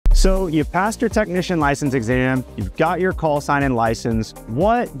So you passed your technician license exam, you've got your call sign and license.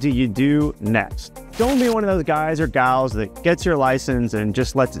 What do you do next? Don't be one of those guys or gals that gets your license and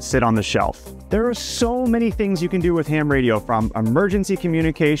just lets it sit on the shelf. There are so many things you can do with ham radio, from emergency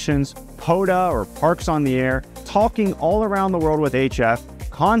communications, POTA or parks on the air, talking all around the world with HF,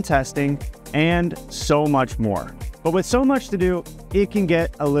 contesting, and so much more. But with so much to do, it can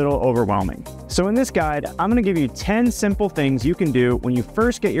get a little overwhelming. So in this guide, I'm gonna give you 10 simple things you can do when you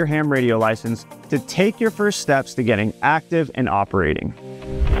first get your ham radio license to take your first steps to getting active and operating.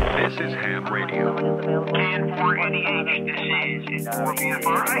 This is ham radio. And 488, this is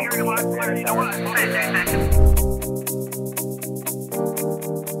 4BFR. I hear you loud and clear. You know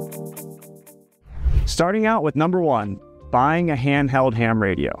what? Starting out with number 1, buying a handheld ham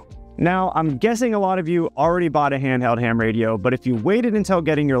radio. Now, I'm guessing a lot of you already bought a handheld ham radio, but if you waited until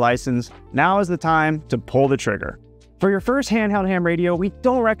getting your license, now is the time to pull the trigger. For your first handheld ham radio, we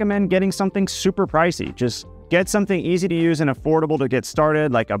don't recommend getting something super pricey. Just get something easy to use and affordable to get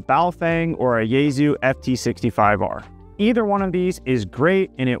started, like a Baofeng or a Yaesu FT65R. Either one of these is great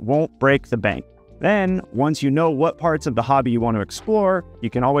and it won't break the bank. Then, once you know what parts of the hobby you want to explore,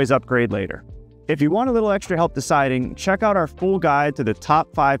 you can always upgrade later. If you want a little extra help deciding, check out our full guide to the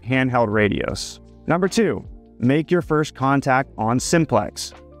top 5 handheld radios. Number 2, make your first contact on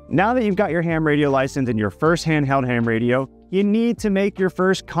simplex. Now that you've got your ham radio license and your first handheld ham radio, you need to make your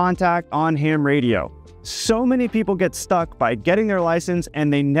first contact on ham radio. So many people get stuck by getting their license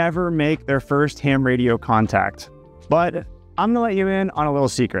and they never make their first ham radio contact. But I'm gonna let you in on a little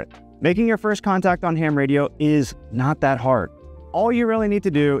secret. Making your first contact on ham radio is not that hard. All you really need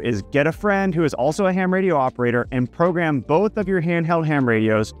to do is get a friend who is also a ham radio operator and program both of your handheld ham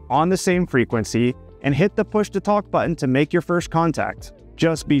radios on the same frequency and hit the push to talk button to make your first contact.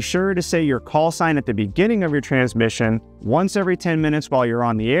 Just be sure to say your call sign at the beginning of your transmission once every 10 minutes while you're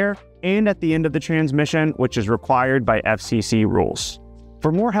on the air and at the end of the transmission, which is required by FCC rules.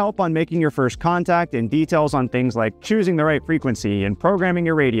 For more help on making your first contact and details on things like choosing the right frequency and programming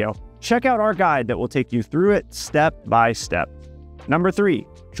your radio, check out our guide that will take you through it step by step. Number 3,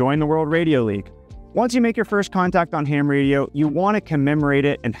 join the World Radio League. Once you make your first contact on ham radio, you want to commemorate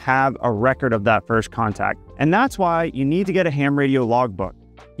it and have a record of that first contact. And that's why you need to get a ham radio logbook.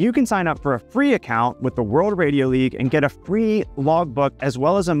 You can sign up for a free account with the World Radio League and get a free logbook as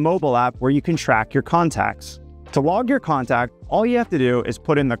well as a mobile app where you can track your contacts. To log your contact, all you have to do is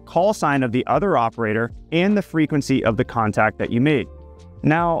put in the call sign of the other operator and the frequency of the contact that you made.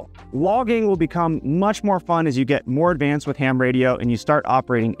 Now, logging will become much more fun as you get more advanced with ham radio and you start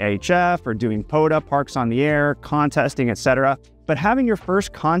operating HF or doing POTA, parks on the air, contesting, etc. But having your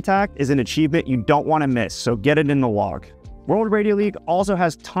first contact is an achievement you don't want to miss, so get it in the log. World Radio League also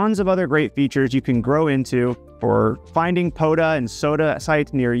has tons of other great features you can grow into for finding POTA and SOTA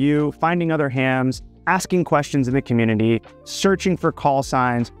sites near you, finding other hams, asking questions in the community, searching for call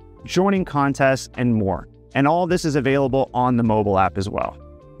signs, joining contests, and more. And all this is available on the mobile app as well.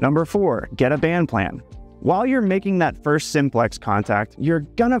 Number 4, get a band plan. While you're making that first simplex contact, you're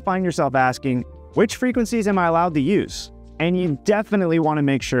gonna find yourself asking, which frequencies am I allowed to use? And you definitely wanna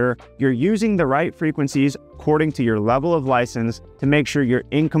make sure you're using the right frequencies according to your level of license to make sure you're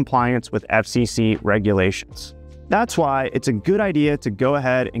in compliance with FCC regulations. That's why it's a good idea to go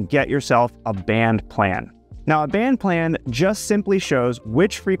ahead and get yourself a band plan. Now, a band plan just simply shows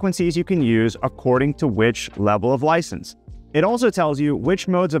which frequencies you can use according to which level of license. It also tells you which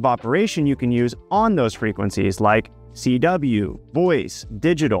modes of operation you can use on those frequencies, like CW, voice,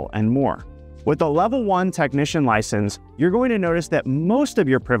 digital, and more. With a level 1 technician license, you're going to notice that most of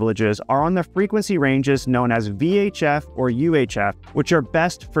your privileges are on the frequency ranges known as VHF or UHF, which are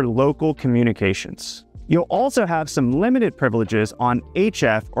best for local communications. You'll also have some limited privileges on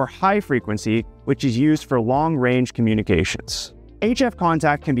HF or high frequency, which is used for long-range communications. HF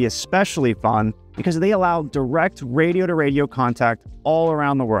contact can be especially fun because they allow direct radio-to-radio contact all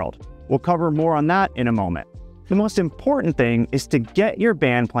around the world. We'll cover more on that in a moment. The most important thing is to get your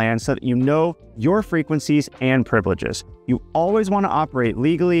band plan so that you know your frequencies and privileges. You always want to operate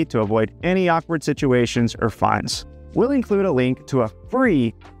legally to avoid any awkward situations or fines. We'll include a link to a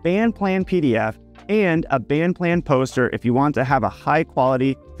free band plan PDF and a band plan poster if you want to have a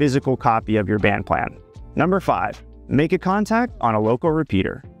high-quality physical copy of your band plan. Number 5, make a contact on a local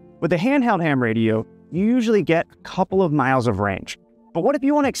repeater. With a handheld ham radio, you usually get a couple of miles of range. But what if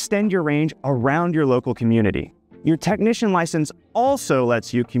you want to extend your range around your local community? Your technician license also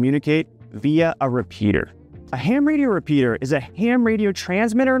lets you communicate via a repeater. A ham radio repeater is a ham radio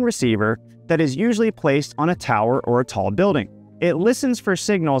transmitter and receiver that is usually placed on a tower or a tall building. It listens for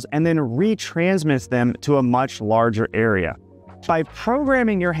signals and then retransmits them to a much larger area. By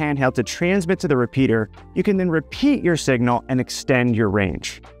programming your handheld to transmit to the repeater, you can then repeat your signal and extend your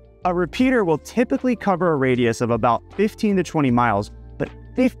range. A repeater will typically cover a radius of about 15 to 20 miles, but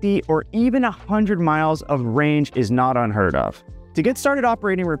 50 or even 100 miles of range is not unheard of. To get started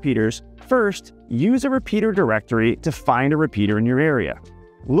operating repeaters, first, use a repeater directory to find a repeater in your area.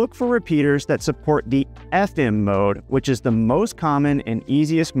 Look for repeaters that support the FM mode, which is the most common and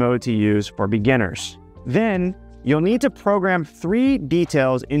easiest mode to use for beginners. Then, you'll need to program 3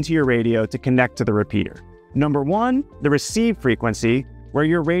 details into your radio to connect to the repeater. Number 1, the receive frequency, where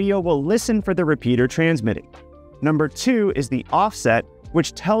your radio will listen for the repeater transmitting. Number 2 is the offset,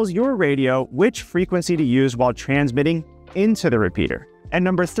 which tells your radio which frequency to use while transmitting into the repeater. And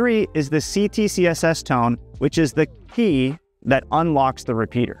number 3 is the CTCSS tone, which is the key that unlocks the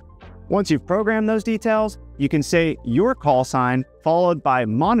repeater. Once you've programmed those details, you can say your call sign followed by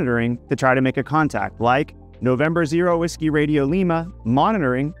monitoring to try to make a contact, like November 0 Whiskey Radio Lima,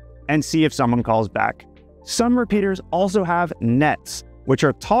 monitoring, and see if someone calls back. Some repeaters also have nets, which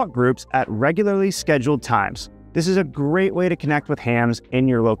are talk groups at regularly scheduled times. This is a great way to connect with hams in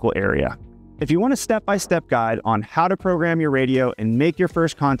your local area. If you want a step-by-step guide on how to program your radio and make your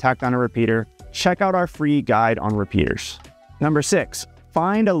first contact on a repeater, check out our free guide on repeaters. Number 6,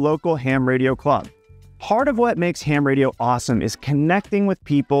 find a local ham radio club. Part of what makes ham radio awesome is connecting with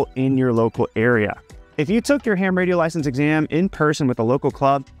people in your local area. If you took your ham radio license exam in person with a local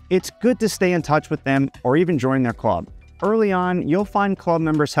club, it's good to stay in touch with them or even join their club. Early on, you'll find club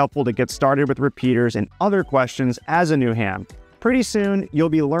members helpful to get started with repeaters and other questions as a new ham. Pretty soon, you'll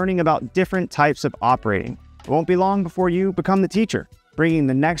be learning about different types of operating. It won't be long before you become the teacher, bringing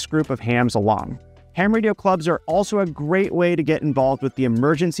the next group of hams along. Ham radio clubs are also a great way to get involved with the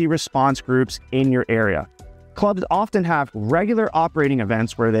emergency response groups in your area. Clubs often have regular operating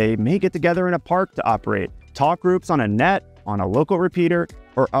events where they may get together in a park to operate, talk groups on a net, on a local repeater,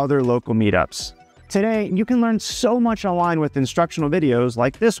 or other local meetups. Today, you can learn so much online with instructional videos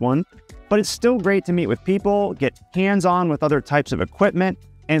like this one, but it's still great to meet with people, get hands-on with other types of equipment,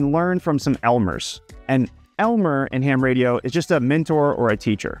 and learn from some Elmers. An Elmer in ham radio is just a mentor or a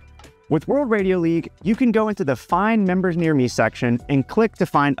teacher. With World Radio League, you can go into the Find Members Near Me section and click to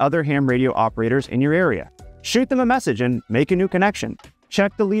find other ham radio operators in your area. Shoot them a message and make a new connection.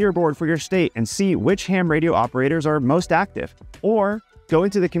 Check the leaderboard for your state and see which ham radio operators are most active. Or go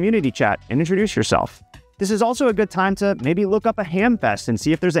into the community chat and introduce yourself. This is also a good time to maybe look up a ham fest and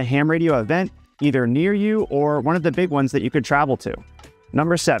see if there's a ham radio event either near you or one of the big ones that you could travel to.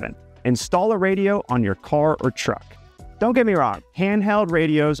 Number 7, install a radio on your car or truck. Don't get me wrong, handheld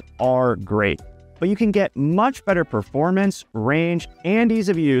radios are great, but you can get much better performance, range, and ease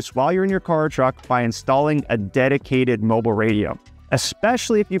of use while you're in your car or truck by installing a dedicated mobile radio.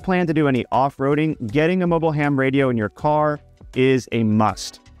 Especially if you plan to do any off-roading, getting a mobile ham radio in your car is a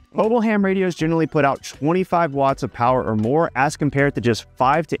must. Mobile ham radios generally put out 25 watts of power or more as compared to just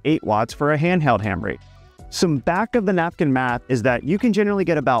 5 to 8 watts for a handheld ham radio. Some back-of-the-napkin math is that you can generally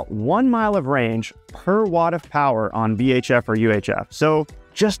get about 1 mile of range per watt of power on VHF or UHF. So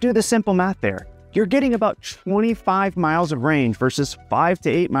just do the simple math there. You're getting about 25 miles of range versus 5 to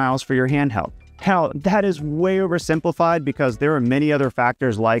 8 miles for your handheld. Now, that is way oversimplified because there are many other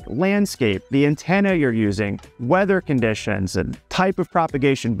factors like landscape, the antenna you're using, weather conditions, and type of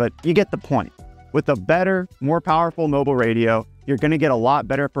propagation, but you get the point. With a better, more powerful mobile radio, you're going to get a lot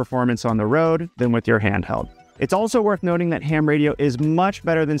better performance on the road than with your handheld. It's also worth noting that ham radio is much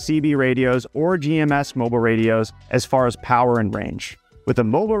better than CB radios or GMS mobile radios as far as power and range. With a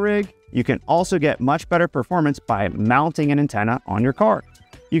mobile rig, you can also get much better performance by mounting an antenna on your car.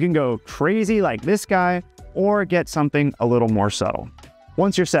 You can go crazy like this guy or get something a little more subtle.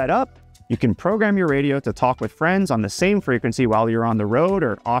 Once you're set up, you can program your radio to talk with friends on the same frequency while you're on the road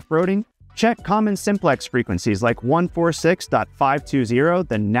or off-roading. Check common simplex frequencies like 146.520,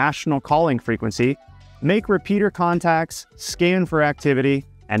 the national calling frequency, make repeater contacts, scan for activity,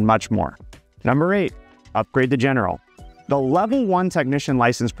 and much more. Number 8, upgrade to general. The Level 1 technician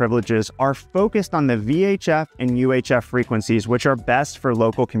license privileges are focused on the VHF and UHF frequencies, which are best for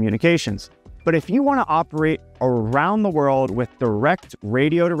local communications. But if you want to operate around the world with direct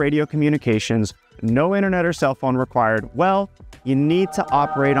radio-to-radio communications, no internet or cell phone required, well, you need to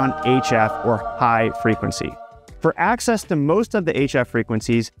operate on HF or high frequency. For access to most of the HF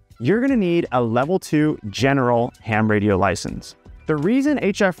frequencies, you're going to need a Level 2 general ham radio license. The reason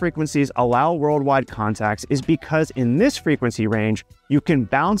HF frequencies allow worldwide contacts is because in this frequency range, you can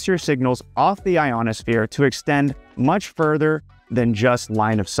bounce your signals off the ionosphere to extend much further than just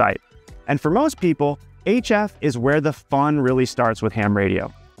line of sight. And for most people, HF is where the fun really starts with ham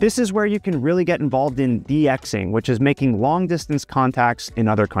radio. This is where you can really get involved in DXing, which is making long-distance contacts in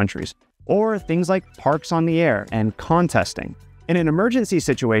other countries, or things like parks on the air and contesting. In an emergency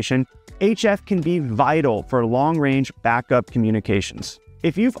situation, HF can be vital for long-range backup communications.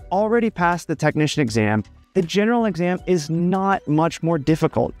 If you've already passed the technician exam, the general exam is not much more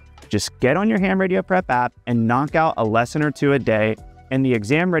difficult. Just get on your ham radio prep app and knock out a lesson or two a day, and the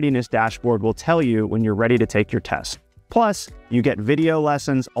exam readiness dashboard will tell you when you're ready to take your test. Plus, you get video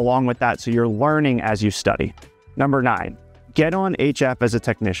lessons along with that, so you're learning as you study. Number 9, get on HF as a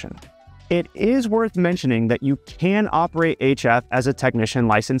technician. It is worth mentioning that you can operate HF as a technician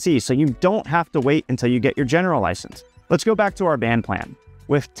licensee, so you don't have to wait until you get your general license. Let's go back to our band plan.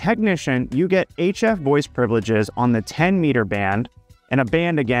 With technician, you get HF voice privileges on the 10-meter band, and a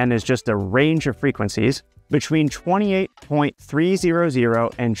band, again, is just a range of frequencies between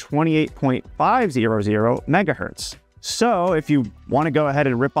 28.300 and 28.500 megahertz. So if you want to go ahead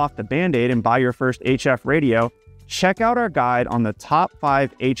and rip off the Band-Aid and buy your first HF radio, check out our guide on the top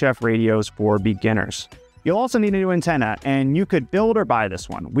 5 HF radios for beginners. You'll also need a new antenna, and you could build or buy this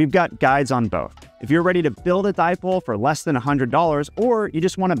one. We've got guides on both. If you're ready to build a dipole for less than $100, or you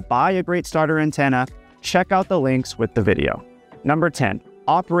just want to buy a great starter antenna, check out the links with the video. Number 10,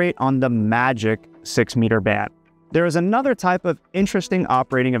 operate on the magic 6-meter band. There is another type of interesting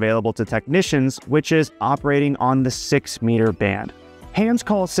operating available to technicians, which is operating on the 6-meter band. Hams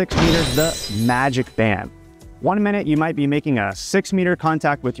call 6 meters the magic band. One minute you might be making a 6-meter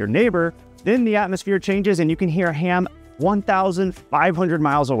contact with your neighbor, then the atmosphere changes and you can hear a ham 1,500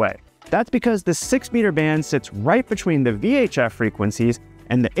 miles away. That's because the 6-meter band sits right between the VHF frequencies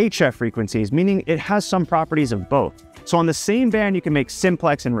and the HF frequencies, meaning it has some properties of both. So on the same band you can make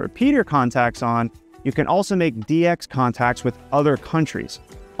simplex and repeater contacts on, you can also make DX contacts with other countries.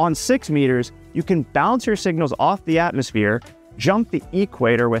 On 6 meters, you can bounce your signals off the atmosphere, jump the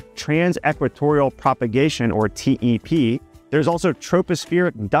equator with trans-equatorial propagation, or TEP. There's also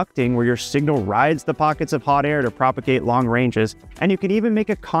tropospheric ducting, where your signal rides the pockets of hot air to propagate long ranges, and you can even make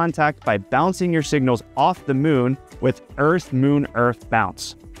a contact by bouncing your signals off the moon with Earth-Moon-Earth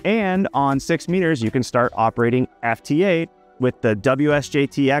bounce. And on 6 meters, you can start operating FT8 with the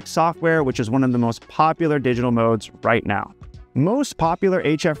WSJTX software, which is one of the most popular digital modes right now. Most popular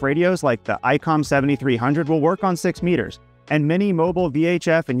HF radios like the ICOM 7300 will work on 6 meters, and many mobile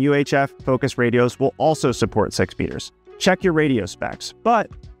VHF and UHF focused radios will also support 6 meters. Check your radio specs, but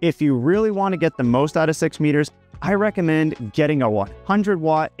if you really want to get the most out of 6 meters, I recommend getting a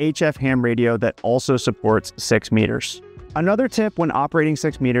 100-watt HF ham radio that also supports 6 meters. Another tip when operating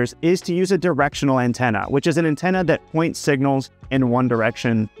 6 meters is to use a directional antenna, which is an antenna that points signals in one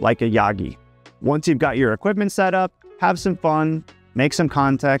direction like a Yagi. Once you've got your equipment set up, have some fun, make some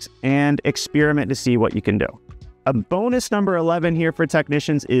contacts, and experiment to see what you can do. A bonus number 11 here for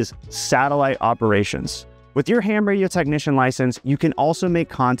technicians is satellite operations. With your ham radio technician license, you can also make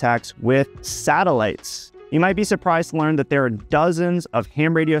contacts with satellites. You might be surprised to learn that there are dozens of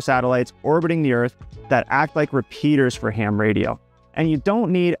ham radio satellites orbiting the Earth that act like repeaters for ham radio. And you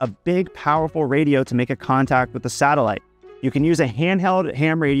don't need a big, powerful radio to make a contact with the satellite. You can use a handheld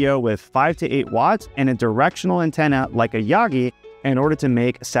ham radio with 5 to 8 watts and a directional antenna like a Yagi in order to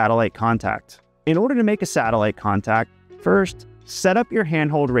make satellite contact. In order to make a satellite contact, first, set up your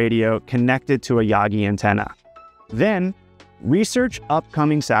handheld radio connected to a Yagi antenna. Then, research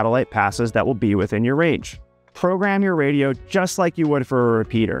upcoming satellite passes that will be within your range. Program your radio just like you would for a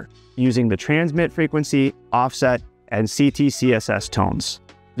repeater, using the transmit frequency, offset, and CT/CSS tones.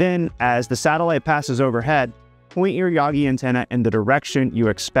 Then, as the satellite passes overhead, point your Yagi antenna in the direction you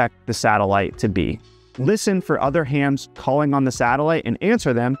expect the satellite to be. Listen for other hams calling on the satellite and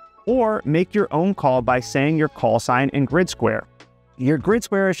answer them, or make your own call by saying your call sign in grid square. Your grid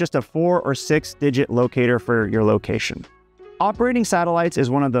square is just a 4 or 6 digit locator for your location. Operating satellites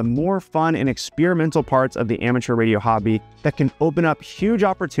is one of the more fun and experimental parts of the amateur radio hobby that can open up huge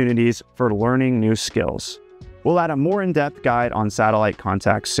opportunities for learning new skills. We'll add a more in-depth guide on satellite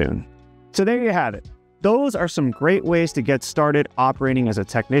contacts soon. So there you have it. Those are some great ways to get started operating as a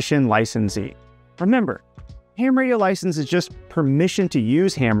technician licensee. Remember, ham radio license is just permission to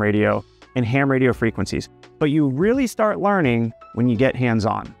use ham radio and ham radio frequencies, but you really start learning when you get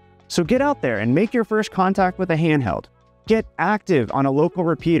hands-on. So get out there and make your first contact with a handheld. Get active on a local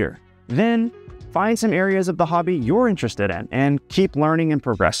repeater. Then find some areas of the hobby you're interested in and keep learning and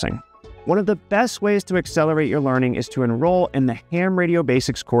progressing. One of the best ways to accelerate your learning is to enroll in the Ham Radio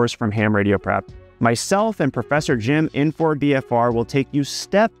Basics course from Ham Radio Prep. Myself and Professor Jim Inford BFR will take you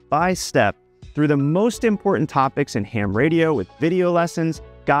step by step through the most important topics in ham radio with video lessons,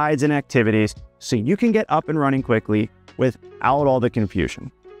 guides, and activities so you can get up and running quickly without all the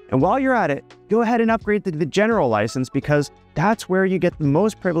confusion. And while you're at it, go ahead and upgrade to the general license because that's where you get the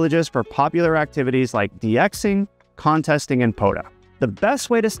most privileges for popular activities like DXing, contesting, and POTA. The best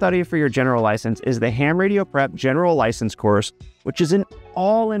way to study for your general license is the Ham Radio Prep General License course, which is an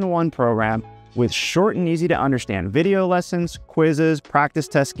all-in-one program with short and easy to understand video lessons, quizzes, practice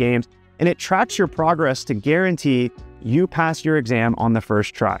test games, and it tracks your progress to guarantee you pass your exam on the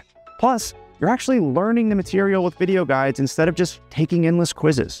first try. Plus, you're actually learning the material with video guides instead of just taking endless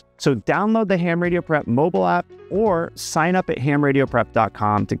quizzes. So download the Ham Radio Prep mobile app or sign up at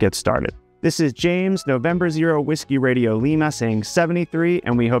hamradioprep.com to get started. This is James, November 0 Whiskey Radio Lima, saying 73,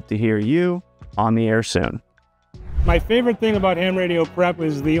 and we hope to hear you on the air soon. My favorite thing about Ham Radio Prep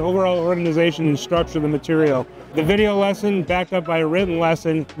is the overall organization and structure of the material. The video lesson, backed up by a written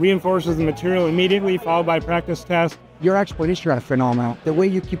lesson, reinforces the material immediately, followed by practice tests. Your explanations are phenomenal. The way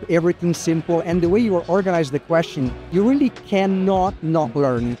you keep everything simple and the way you organize the question, you really cannot not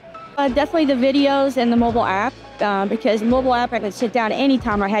learn. Definitely the videos and the mobile app, because mobile app I could sit down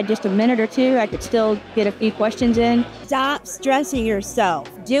anytime I had just a minute or two, I could still get a few questions in. Stop stressing yourself.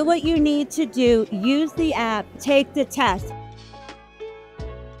 Do what you need to do. Use the app. Take the test.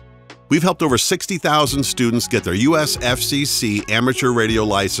 We've helped over 60,000 students get their US FCC amateur radio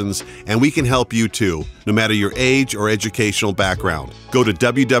license, and we can help you too, no matter your age or educational background. Go to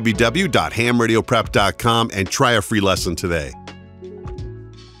www.hamradioprep.com and try a free lesson today.